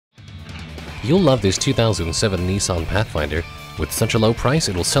You'll love this 2007 Nissan Pathfinder. With such a low price,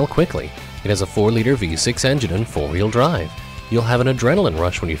 it'll sell quickly. It has a 4-liter V6 engine and 4-wheel drive. You'll have an adrenaline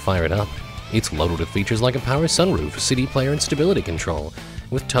rush when you fire it up. It's loaded with features like a power sunroof, CD player, and stability control.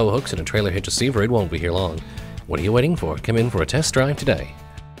 With tow hooks and a trailer hitch receiver, it won't be here long. What are you waiting for? Come in for a test drive today.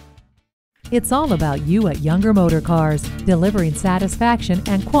 It's all about you at Younger Motor Cars, delivering satisfaction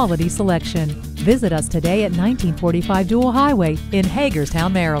and quality selection. Visit us today at 1945 Dual Highway in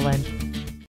Hagerstown, Maryland.